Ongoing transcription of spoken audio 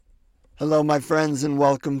Hello, my friends, and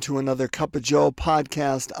welcome to another Cup of Joe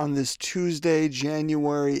podcast on this Tuesday,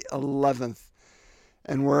 January 11th.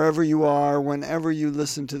 And wherever you are, whenever you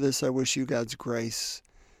listen to this, I wish you God's grace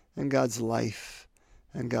and God's life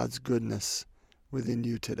and God's goodness within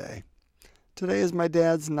you today. Today is my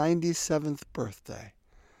dad's 97th birthday.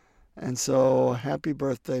 And so, happy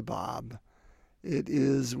birthday, Bob. It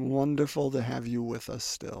is wonderful to have you with us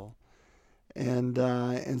still.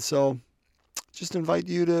 And so, just invite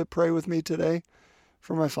you to pray with me today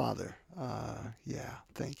for my father.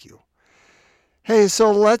 Thank you. Hey, so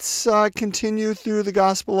let's continue through the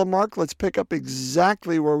Gospel of Mark. Let's pick up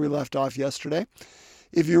exactly where we left off yesterday.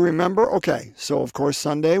 If you remember, so of course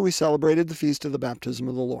Sunday we celebrated the Feast of the Baptism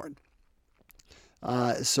of the Lord.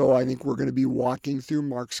 So I think we're going to be walking through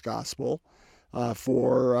Mark's Gospel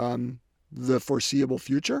for the foreseeable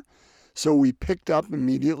future. So we picked up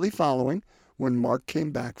immediately following when Mark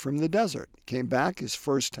came back from the desert. He came back, his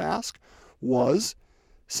first task was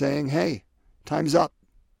saying, hey, time's up.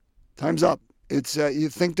 Time's up. It's you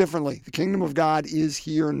think differently. The kingdom of God is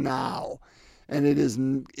here now, and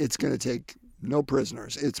it's going to take no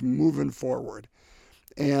prisoners. It's moving forward,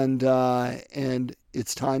 and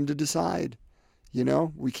it's time to decide. You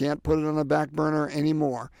know, we can't put it on the back burner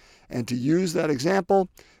anymore. And to use that example,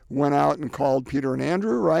 went out and called Peter and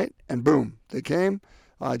Andrew, right? And boom, they came.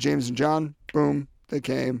 James and John, boom, they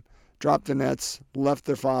came, dropped the nets, left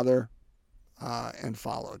their father, and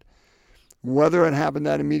followed. Whether it happened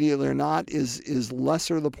that immediately or not is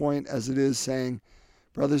lesser the point as it is saying,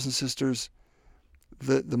 brothers and sisters,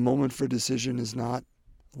 the moment for decision is not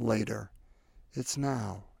later. It's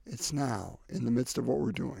now. It's now in the midst of what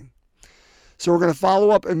we're doing. So we're going to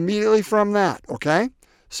follow up immediately from that, okay?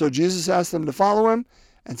 So Jesus asked them to follow him,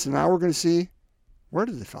 and so now we're going to see, where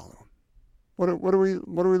did they follow him? What are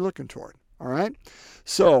we looking toward? All right.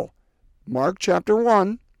 So Mark chapter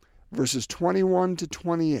 1, verses 21 to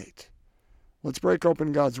 28. Let's break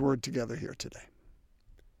open God's word together here today.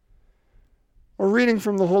 We're reading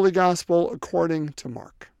from the Holy Gospel according to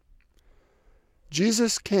Mark.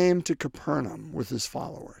 Jesus came to Capernaum with his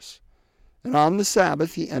followers, and on the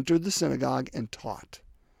Sabbath he entered the synagogue and taught.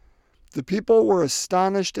 The people were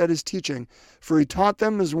astonished at his teaching, for he taught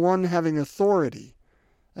them as one having authority,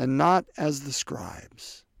 and not as the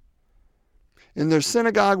scribes. In their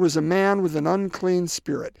synagogue was a man with an unclean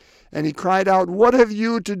spirit, and he cried out, "What have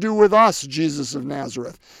you to do with us, Jesus of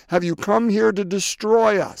Nazareth? Have you come here to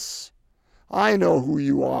destroy us? I know who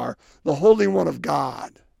you are, the Holy One of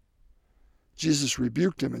God." Jesus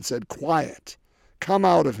rebuked him and said, "Quiet, come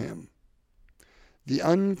out of him." The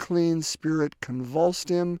unclean spirit convulsed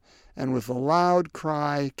him, and with a loud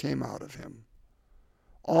cry came out of him.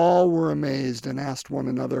 All were amazed and asked one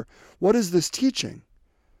another, "What is this teaching?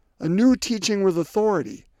 A new teaching with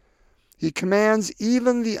authority. He commands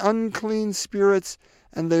even the unclean spirits,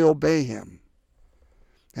 and they obey him."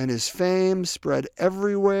 And his fame spread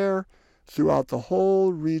everywhere throughout the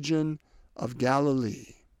whole region of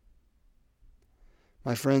Galilee.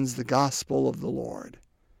 My friends, the gospel of the Lord.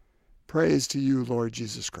 Praise to you, Lord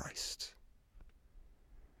Jesus Christ.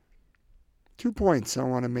 2 points I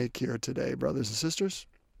want to make here today, brothers and sisters.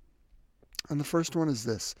 And the first one is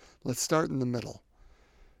this. Let's start in the middle.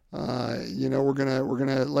 We're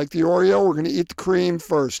gonna like the Oreo. We're gonna eat the cream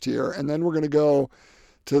first here, and then we're gonna go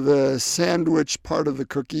to the sandwich part of the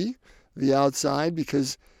cookie, the outside,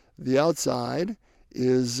 because the outside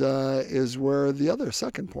is where the other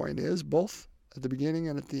second point is, both at the beginning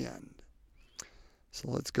and at the end. So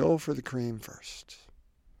let's go for the cream first.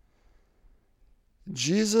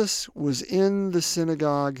 Jesus was in the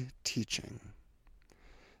synagogue teaching,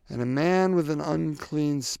 and a man with an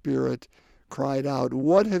unclean spirit cried out,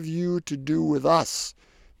 "What have you to do with us,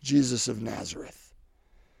 Jesus of Nazareth?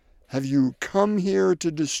 Have you come here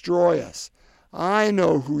to destroy us? I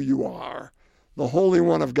know who you are, the Holy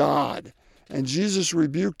One of God." And Jesus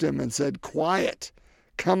rebuked him and said, "Quiet,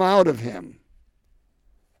 come out of him."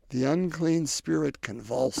 The unclean spirit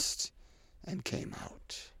convulsed and came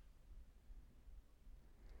out.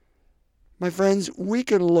 My friends, we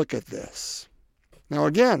can look at this. Now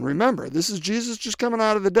again, remember, this is Jesus just coming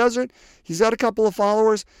out of the desert. He's had a couple of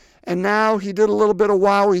followers, and now he did a little bit of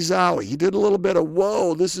wowie zowie. He did a little bit of,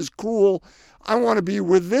 whoa, this is cool. I want to be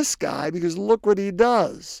with this guy because look what he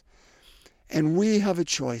does. And we have a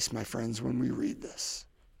choice, my friends, when we read this.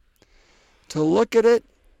 To look at it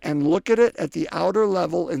and look at it at the outer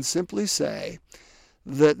level and simply say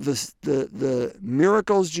that the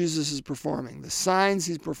miracles Jesus is performing, the signs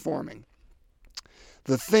he's performing,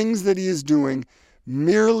 the things that he is doing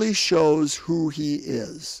merely shows who he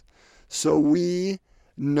is. So we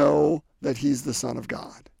know that he's the Son of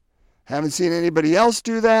God. Haven't seen anybody else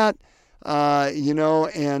do that.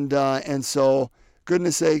 And so,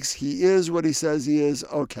 goodness sakes, he is what he says he is.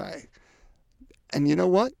 Okay. And you know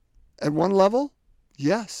what? At one level,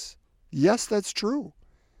 yes. Yes, that's true.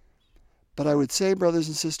 But I would say, brothers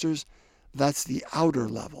and sisters, that's the outer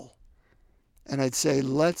level. And I'd say,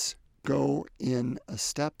 let's go in a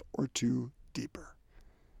step or two deeper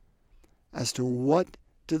as to what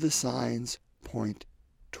do the signs point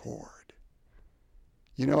toward.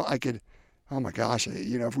 Oh my gosh,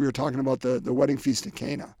 if we were talking about the wedding feast at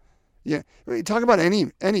Cana, talk about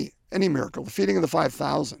any miracle, the feeding of the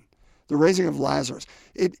 5,000, the raising of Lazarus.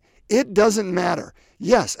 It doesn't matter.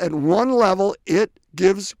 Yes, at one level, it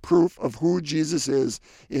gives proof of who Jesus is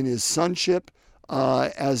in his sonship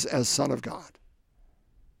as Son of God.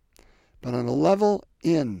 But on a level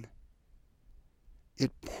in,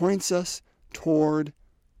 it points us toward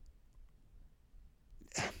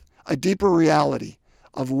a deeper reality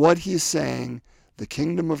of what he's saying the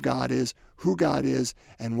kingdom of God is, who God is,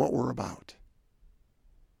 and what we're about.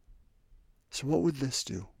 So what would this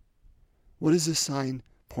do? What is this sign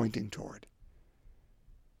pointing toward?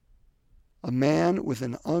 A man with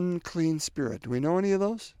an unclean spirit. Do we know any of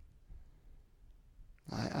those?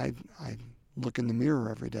 I look in the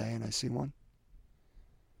mirror every day and I see one.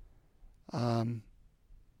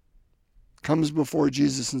 Comes before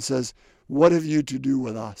Jesus and says, "What have you to do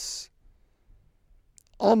with us?"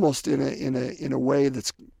 Almost in a way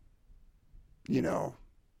that's,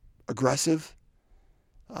 aggressive,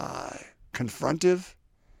 confrontive.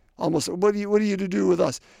 Almost, what are you to do with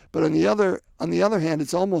us? But on the other hand,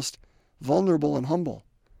 it's almost vulnerable and humble.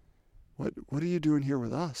 What are you doing here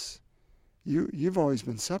with us? You've always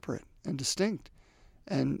been separate and distinct,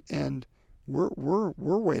 and we're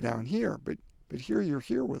way down here, but here you're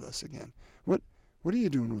here with us again. What are you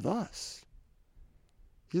doing with us?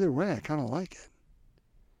 Either way, I kind of like it.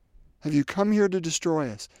 Have you come here to destroy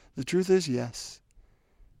us? The truth is, yes.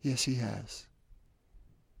 Yes, he has.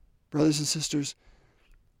 Brothers and sisters,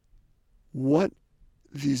 what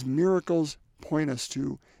these miracles point us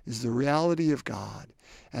to is the reality of God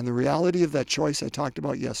and the reality of that choice I talked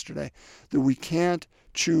about yesterday, that we can't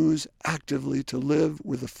choose actively to live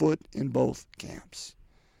with a foot in both camps.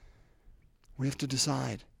 We have to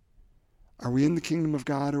decide. Are we in the kingdom of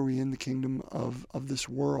God or are we in the kingdom of this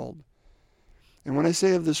world? And when I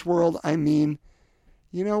say of this world, I mean,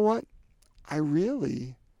 you know what? I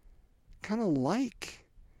really kind of like,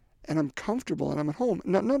 and I'm comfortable and I'm at home.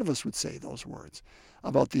 None of us would say those words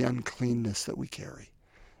about the uncleanness that we carry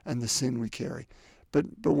and the sin we carry. But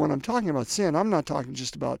when I'm talking about sin, I'm not talking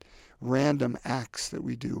just about random acts that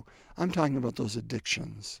we do. I'm talking about those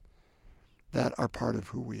addictions that are part of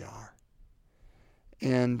who we are.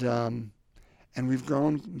 And we've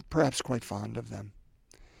grown perhaps quite fond of them.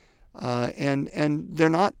 And they're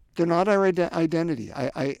not our identity.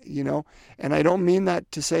 And I don't mean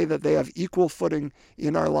that to say that they have equal footing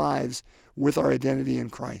in our lives with our identity in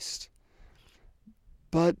Christ.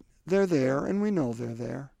 But they're there, and we know they're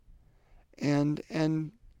there. And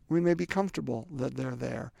we may be comfortable that they're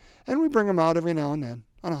there. And we bring them out every now and then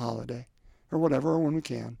on a holiday or whatever, or when we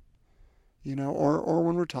can, or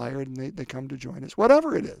when we're tired and they come to join us,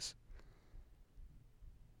 whatever it is.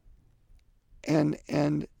 And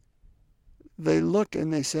they look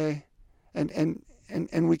and they say,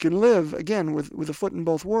 and we can live, again, with a foot in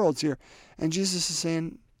both worlds here. And Jesus is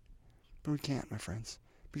saying, but we can't, my friends,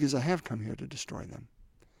 because I have come here to destroy them.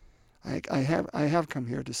 I have come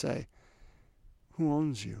here to say, who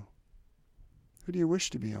owns you? Who do you wish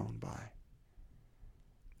to be owned by?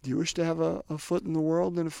 Do you wish to have a foot in the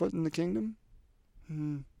world and a foot in the kingdom?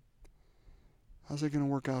 How's that going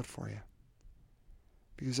to work out for you?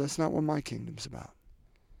 Because that's not what my kingdom's about.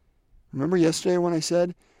 Remember yesterday when I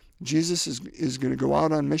said Jesus is going to go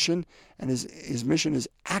out on mission, and his mission is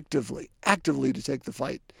actively to take the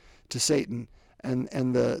fight to Satan and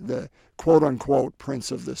the quote-unquote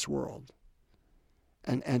prince of this world,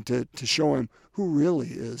 and to show him who really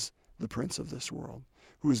is the prince of this world,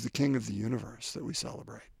 who is the king of the universe that we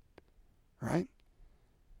celebrate, right?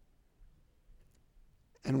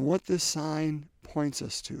 And what this sign points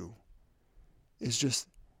us to is just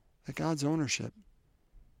that God's ownership,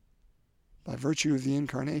 by virtue of the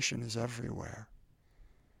incarnation, is everywhere.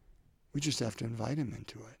 We just have to invite him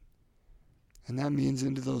into it. And that means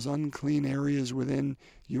into those unclean areas within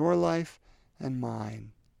your life and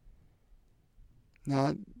mine.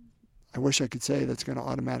 Now, I wish I could say that's going to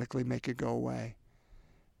automatically make it go away.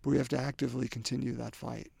 But we have to actively continue that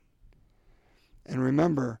fight. And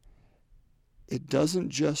remember, it doesn't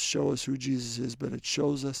just show us who Jesus is, but it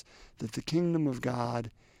shows us that the kingdom of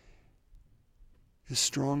God is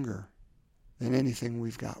stronger than anything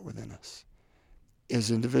we've got within us,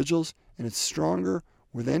 as individuals And it's stronger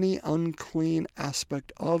with any unclean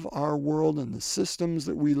aspect of our world and the systems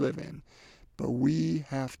that we live in. But we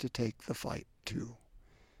have to take the fight too.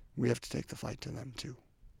 We have to take the fight to them too.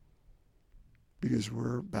 Because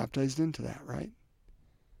we're baptized into that, right?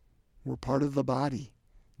 We're part of the body,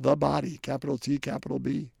 capital T, capital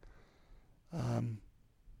B. And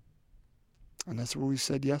that's what we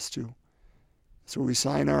said yes to. That's what we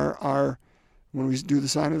sign when we do the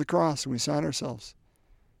sign of the cross and we sign ourselves.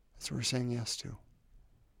 That's what we're saying yes to.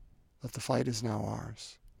 That the fight is now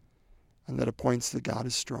ours. And that it points that God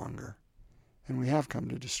is stronger. And we have come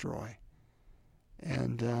to destroy.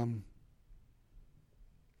 And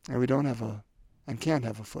we don't have and can't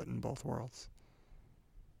have a foot in both worlds.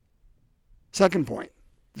 Second point,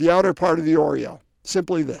 the outer part of the Oreo.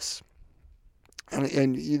 Simply this.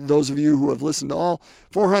 And those of you who have listened to all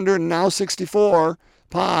 400 and now 64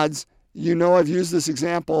 pods, you know I've used this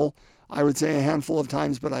example, I would say a handful of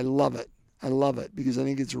times, but I love it. I love it because I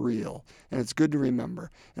think it's real and it's good to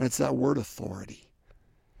remember. And it's that word authority.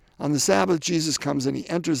 On the Sabbath, Jesus comes and he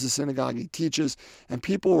enters the synagogue, he teaches, and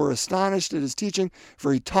people were astonished at his teaching,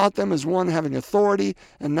 for he taught them as one having authority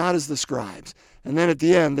and not as the scribes. And then at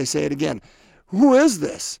the end, they say it again. Who is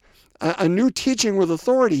this? A new teaching with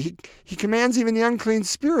authority. He commands even the unclean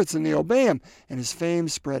spirits and they obey him. And his fame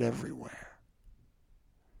spread everywhere.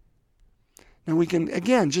 Now we can,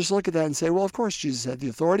 again, just look at that and say, well, of course Jesus had the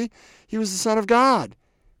authority. He was the Son of God,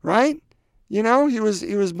 right? You know, he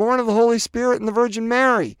was born of the Holy Spirit and the Virgin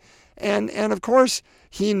Mary. And of course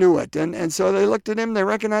he knew it. And so they looked at him, they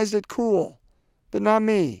recognized it, cool. But not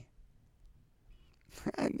me.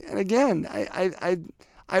 And again,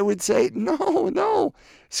 I would say, no.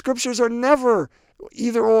 Scriptures are never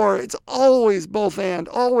either or. It's always both and.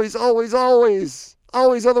 Always, always, always.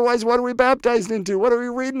 Always. Otherwise, what are we baptized into? What are we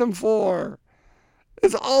reading them for?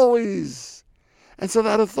 It's always. And so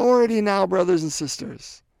that authority now, brothers and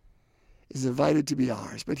sisters, is invited to be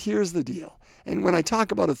ours. But here's the deal. And when I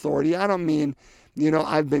talk about authority, I don't mean,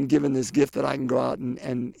 I've been given this gift that I can go out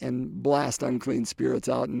and blast unclean spirits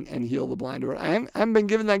out and heal the blind. I haven't been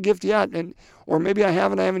given that gift yet, or maybe I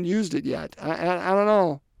haven't used it yet. I don't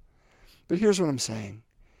know. But here's what I'm saying.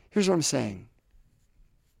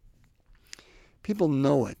 People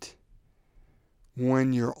know it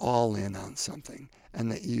when you're all in on something,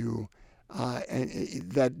 and that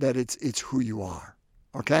that it's who you are.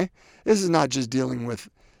 Okay? This is not just dealing with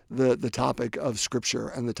the topic of Scripture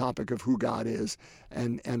and the topic of who God is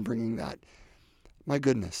and bringing that. My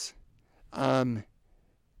goodness.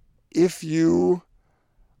 If you,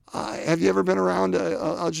 have you ever been around,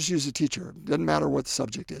 I'll just use a teacher. Doesn't matter what the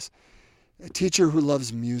subject is. A teacher who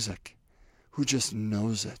loves music, who just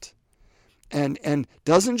knows it. And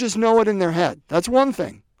doesn't just know it in their head. That's one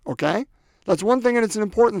thing, okay? That's one thing, and it's an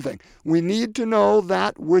important thing. We need to know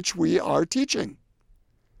that which we are teaching.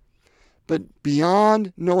 But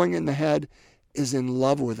beyond knowing in the head is in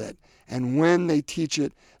love with it. And when they teach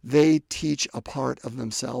it, they teach a part of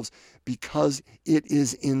themselves because it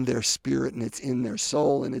is in their spirit and it's in their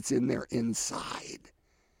soul and it's in their inside.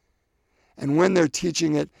 And when they're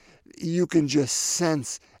teaching it, you can just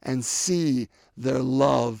sense and see their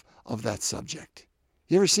love of that subject.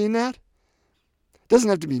 You ever seen that? It doesn't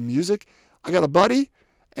have to be music. I got a buddy,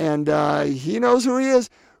 and he knows who he is,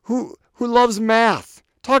 who loves math.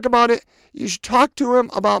 Talk about it. You should talk to him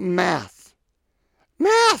about math.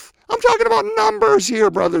 Math! I'm talking about numbers here,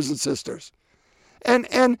 brothers and sisters.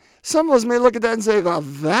 And some of us may look at that and say, well,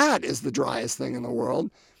 that is the driest thing in the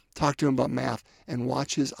world. Talk to him about math and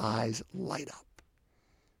watch his eyes light up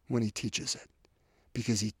when he teaches it.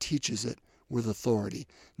 Because he teaches it with authority.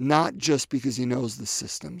 Not just because he knows the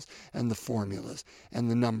systems and the formulas and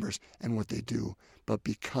the numbers and what they do, but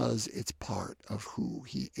because it's part of who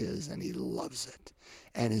he is and he loves it.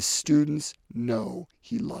 And his students know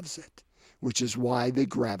he loves it, which is why they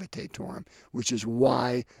gravitate to him, which is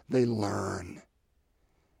why they learn.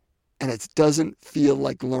 And it doesn't feel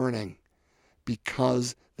like learning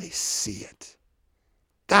because they see it.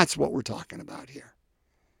 That's what we're talking about here.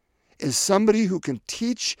 Is somebody who can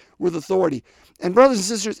teach with authority. And brothers and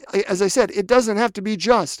sisters, as I said, it doesn't have to be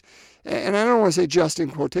just, and I don't want to say just in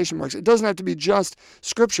quotation marks, it doesn't have to be just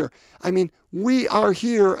Scripture. I mean, we are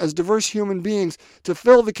here as diverse human beings to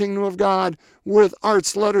fill the kingdom of God with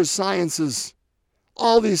arts, letters, sciences,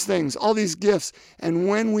 all these things, all these gifts. And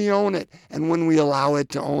when we own it and when we allow it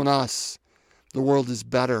to own us, the world is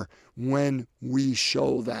better when we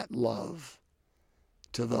show that love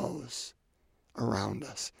to those around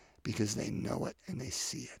us, because they know it and they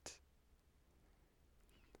see it.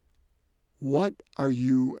 What are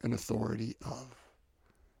you an authority of?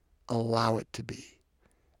 Allow it to be.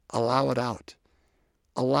 Allow it out.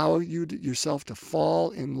 allow yourself to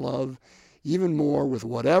fall in love even more with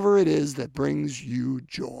whatever it is that brings you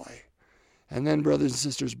joy. And then, brothers and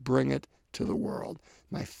sisters, bring it to the world.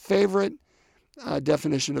 My favorite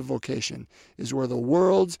definition of vocation is where the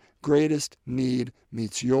world's greatest need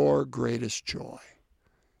meets your greatest joy.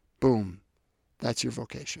 Boom. That's your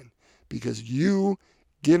vocation. Because you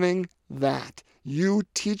giving that, you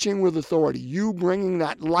teaching with authority, you bringing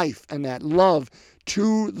that life and that love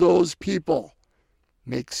to those people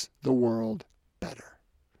makes the world better.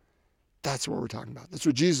 That's what we're talking about. That's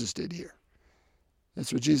what Jesus did here.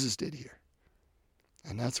 That's what Jesus did here.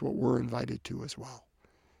 And that's what we're invited to as well,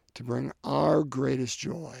 to bring our greatest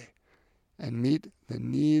joy and meet the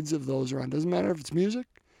needs of those around. Doesn't matter if it's music,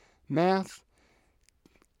 math,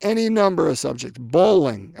 any number of subjects,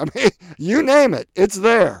 bowling, I mean, you name it, it's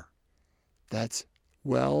there. That's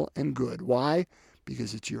well and good. Why?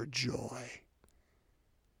 Because it's your joy.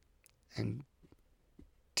 And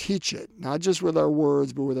teach it, not just with our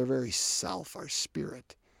words, but with our very self, our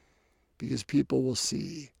spirit. Because people will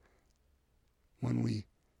see when we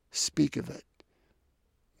speak of it,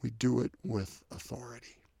 we do it with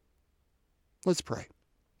authority. Let's pray.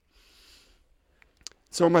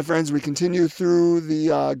 So, my friends, we continue through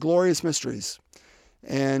the glorious mysteries.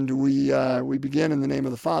 And we begin in the name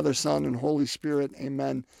of the Father, Son, and Holy Spirit.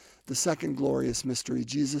 Amen. The second glorious mystery,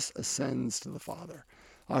 Jesus ascends to the Father.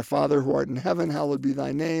 Our Father, who art in heaven, hallowed be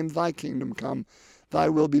thy name. Thy kingdom come. Thy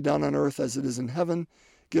will be done on earth as it is in heaven.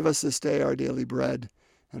 Give us this day our daily bread,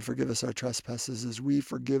 and forgive us our trespasses as we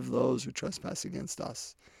forgive those who trespass against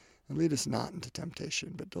us. And lead us not into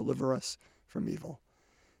temptation, but deliver us from evil.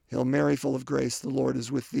 Hail Mary, full of grace, the Lord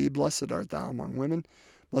is with thee. Blessed art thou among women.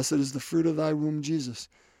 Blessed is the fruit of thy womb, Jesus.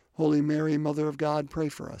 Holy Mary, Mother of God, pray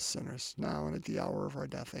for us sinners, now and at the hour of our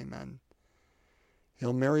death. Amen.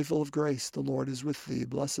 Hail Mary, full of grace, the Lord is with thee.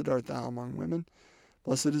 Blessed art thou among women.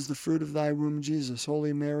 Blessed is the fruit of thy womb, Jesus.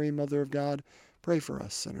 Holy Mary, Mother of God, pray for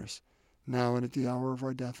us sinners, now and at the hour of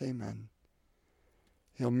our death. Amen.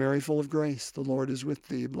 Hail Mary, full of grace, the Lord is with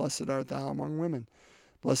thee. Blessed art thou among women.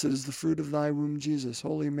 Blessed is the fruit of thy womb, Jesus.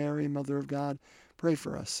 Holy Mary, Mother of God, pray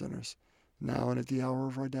for us sinners, now and at the hour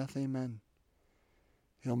of our death. Amen.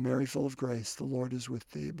 Hail Mary, full of grace, the Lord is with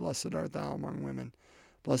thee. Blessed art thou among women.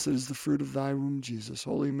 Blessed is the fruit of thy womb, Jesus.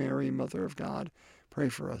 Holy Mary, Mother of God, pray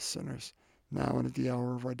for us sinners, now and at the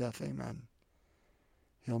hour of our death. Amen.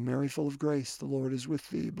 Hail Mary, full of grace, the Lord is with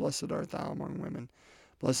thee. Blessed art thou among women.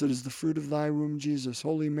 Blessed is the fruit of thy womb, Jesus.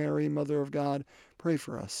 Holy Mary, Mother of God, pray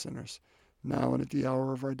for us sinners, now and at the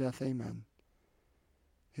hour of our death. Amen.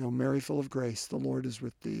 Hail Mary, full of grace, the Lord is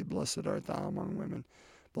with thee. Blessed art thou among women.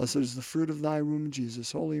 Blessed is the fruit of thy womb,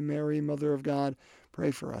 Jesus. Holy Mary, Mother of God,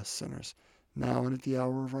 pray for us sinners, now and at the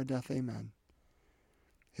hour of our death. Amen.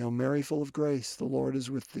 Hail Mary, full of grace, the Lord is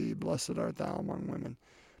with thee. Blessed art thou among women.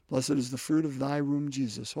 Blessed is the fruit of thy womb,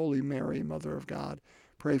 Jesus. Holy Mary, Mother of God,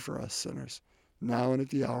 pray for us sinners, now and at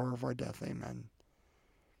the hour of our death. Amen.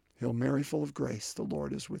 Hail Mary, full of grace, the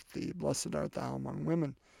Lord is with thee. Blessed art thou among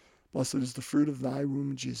women. Blessed is the fruit of thy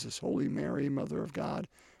womb, Jesus. Holy Mary, Mother of God,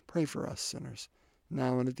 pray for us sinners,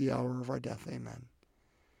 now and at the hour of our death. Amen.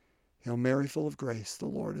 Hail Mary, full of grace, the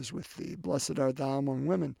Lord is with thee. Blessed art thou among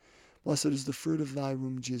women. Blessed is the fruit of thy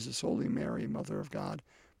womb, Jesus. Holy Mary, Mother of God,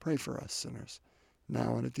 pray for us sinners,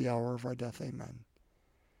 now and at the hour of our death. Amen.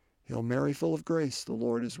 Hail Mary, full of grace, the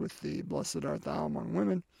Lord is with thee. Blessed art thou among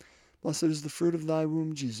women. Blessed is the fruit of thy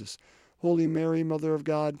womb, Jesus. Holy Mary, Mother of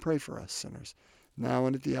God, pray for us sinners, now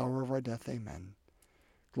and at the hour of our death. Amen.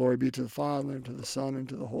 Glory be to the Father, and to the Son, and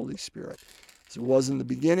to the Holy Spirit, as it was in the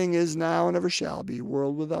beginning, is now, and ever shall be,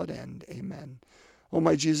 world without end. Amen. O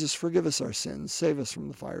my Jesus, forgive us our sins, save us from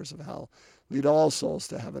the fires of hell, lead all souls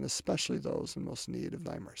to heaven, especially those in most need of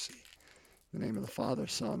thy mercy. In the name of the Father,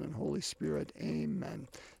 Son, and Holy Spirit. Amen.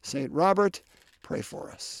 Saint Robert, pray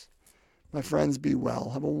for us. My friends, be well.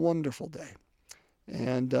 Have a wonderful day.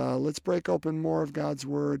 And let's break open more of God's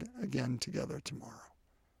Word again together tomorrow.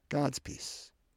 God's peace.